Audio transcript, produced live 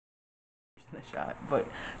the shot. But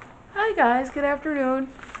hi guys, good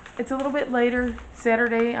afternoon. It's a little bit later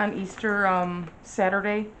Saturday on Easter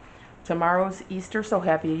Saturday. Tomorrow's Easter, so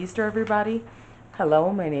happy Easter everybody.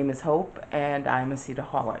 Hello, my name is Hope and I'm a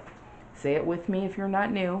seedaholic. Say it with me if you're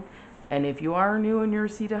not new, and if you are new and you're a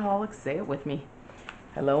seedaholic, say it with me.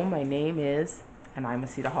 Hello, my name is, and I'm a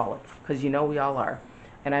seedaholic, because you know we all are.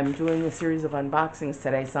 And I'm doing a series of unboxings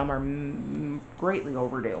today. Some are greatly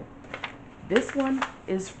overdue. This one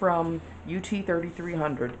is from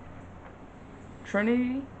UT33200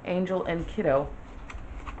 Trinity, Angel, and Kiddo.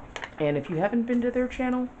 And if you haven't been to their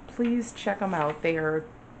channel, please check them out. They are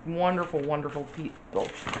wonderful, wonderful people.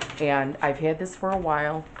 And I've had this for a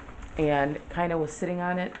while and kind of was sitting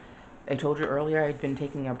on it. I told you earlier I'd been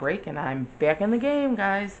taking a break and I'm back in the game,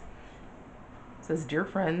 guys. It says, dear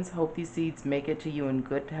friends, hope these seeds make it to you in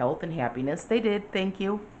good health and happiness. They did, thank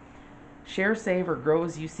you. Share, save, or grow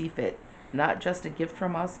as you see fit. Not just a gift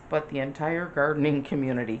from us, but the entire gardening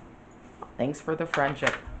community. Thanks for the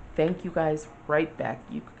friendship. Thank you guys right back.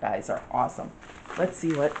 You guys are awesome. Let's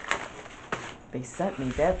see what they sent me.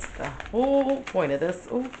 That's the whole point of this.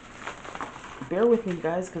 Oh, bear with me,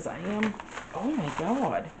 guys, because I am, oh my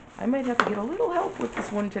God. I might have to get a little help with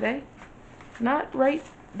this one today. Not right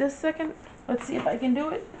this second. Let's see if I can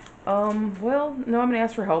do it. Well, no, I'm going to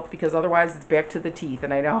ask for help because otherwise it's back to the teeth.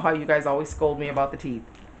 And I know how you guys always scold me about the teeth.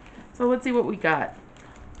 So let's see what we got.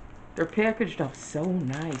 They're packaged up so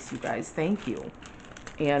nice, you guys. Thank you.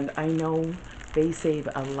 And I know they save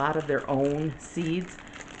a lot of their own seeds.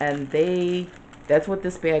 And that's what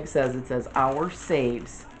this bag says. It says, our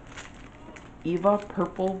saves. Eva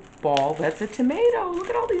Purple Ball. That's a tomato. Look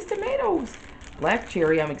at all these tomatoes. Black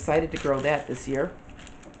cherry. I'm excited to grow that this year.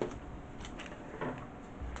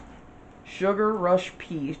 Sugar Rush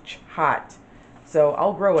Peach Hot. So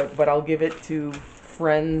I'll grow it, but I'll give it to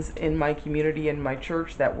friends in my community and my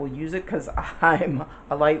church that will use it because I'm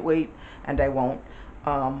a lightweight and I won't.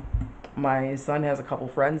 My son has a couple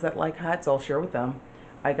friends that like hot, so I'll share with them.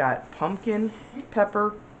 I got pumpkin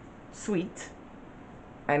pepper sweet,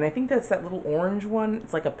 and I think that's that little orange one.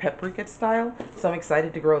 It's like a paprika style, so I'm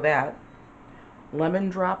excited to grow that. Lemon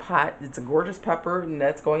drop hot. It's a gorgeous pepper, and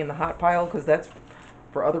that's going in the hot pile because that's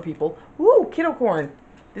for other people. Woo, kiddo corn.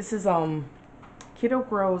 This is Kiddo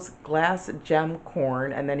grows glass gem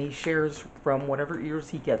corn, and then he shares from whatever ears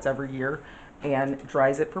he gets every year and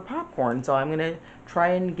dries it for popcorn. So I'm going to try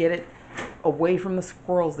and get it away from the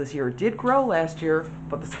squirrels this year. It did grow last year,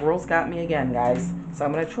 but the squirrels got me again, guys. So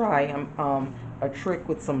I'm going to try a trick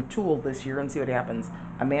with some tool this year and see what happens.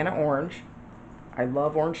 Amana orange. I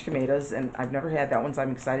love orange tomatoes, and I've never had that one, so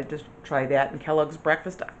I'm excited to try that. And Kellogg's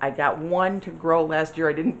breakfast. I got one to grow last year.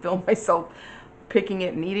 I didn't film myself picking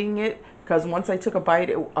it and eating it, because once I took a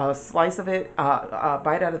bite, a slice of it, a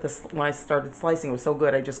bite out of the, when I started slicing, it was so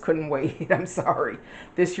good I just couldn't wait. I'm sorry.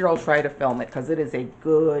 This year I'll try to film it because it is a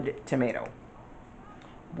good tomato.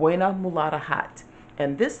 Buena Mulata Hot.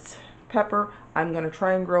 And this pepper I'm going to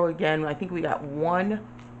try and grow again. I think we got one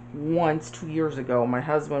once 2 years ago. My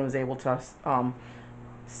husband was able to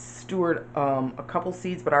steward a couple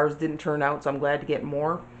seeds, but ours didn't turn out, so I'm glad to get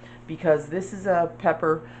more, because this is a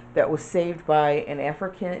pepper that was saved by an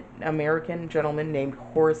African-American gentleman named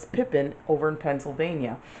Horace Pippin over in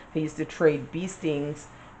Pennsylvania. He used to trade bee stings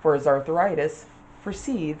for his arthritis for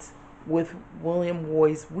seeds with William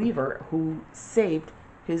Woys Weaver, who saved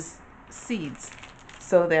his seeds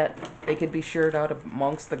so that they could be shared out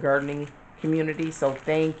amongst the gardening community. So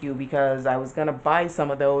thank you, because I was going to buy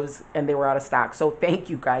some of those and they were out of stock. So thank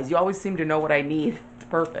you, guys. You always seem to know what I need. It's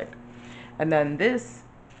perfect. And then this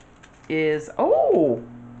is, oh,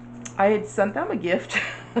 I had sent them a gift.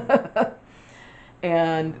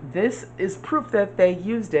 And this is proof that they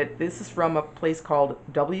used it. This is from a place called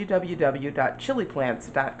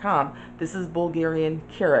www.chiliplants.com. This is Bulgarian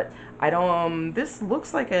carrot. This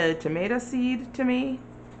looks like a tomato seed to me,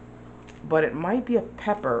 but it might be a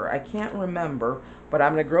pepper. I can't remember, but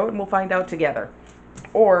I'm going to grow it and we'll find out together.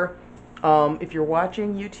 Or if you're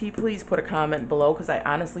watching UT, please put a comment below, because I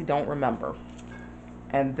honestly don't remember.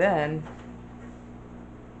 And then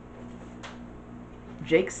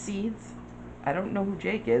Jake's seeds. I don't know who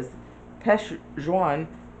Jake is. Pêche Joan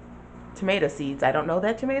tomato seeds. I don't know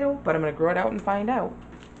that tomato, but I'm going to grow it out and find out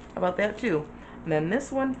about that too. And then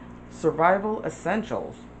this one, Survival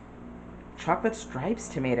Essentials. Chocolate Stripes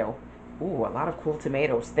tomato. Ooh, a lot of cool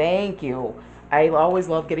tomatoes. Thank you. I always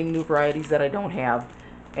love getting new varieties that I don't have.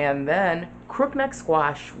 And then crookneck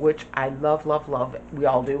squash, which I love, love, love. We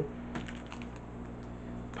all do.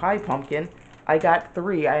 Pie pumpkin. I got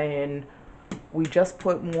 3, and we just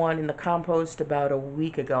put one in the compost about a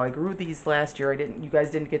week ago. I grew these last year. You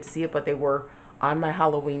guys didn't get to see it, but they were on my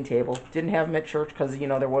Halloween table. Didn't have them at church because, you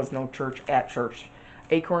know, there was no church at church.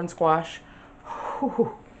 Acorn squash.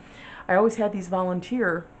 Whew. I always had these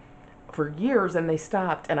volunteer for years and they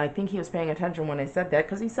stopped. And I think he was paying attention when I said that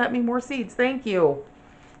because he sent me more seeds. Thank you.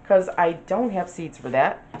 Because I don't have seeds for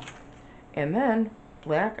that. And then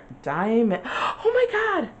black diamond. Oh my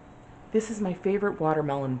God. This is my favorite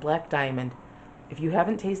watermelon, black diamond. If you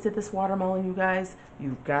haven't tasted this watermelon, you guys,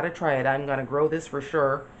 you've got to try it. I'm going to grow this for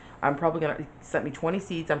sure. I'm probably going to, sent me 20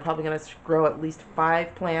 seeds. I'm probably going to grow at least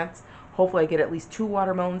 5 plants. Hopefully I get at least 2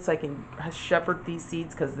 watermelons so I can shepherd these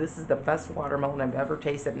seeds because this is the best watermelon I've ever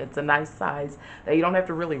tasted. And it's a nice size that you don't have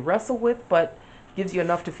to really wrestle with, but gives you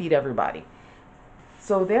enough to feed everybody.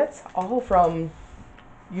 So that's all from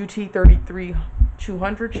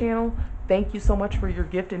UT33200 Channel. Thank you so much for your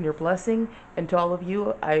gift and your blessing. And to all of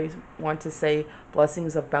you, I want to say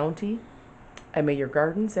blessings of bounty. And may your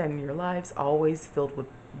gardens and your lives always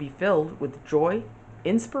be filled with joy,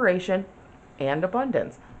 inspiration, and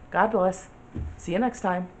abundance. God bless. See you next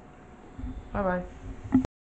time. Bye-bye.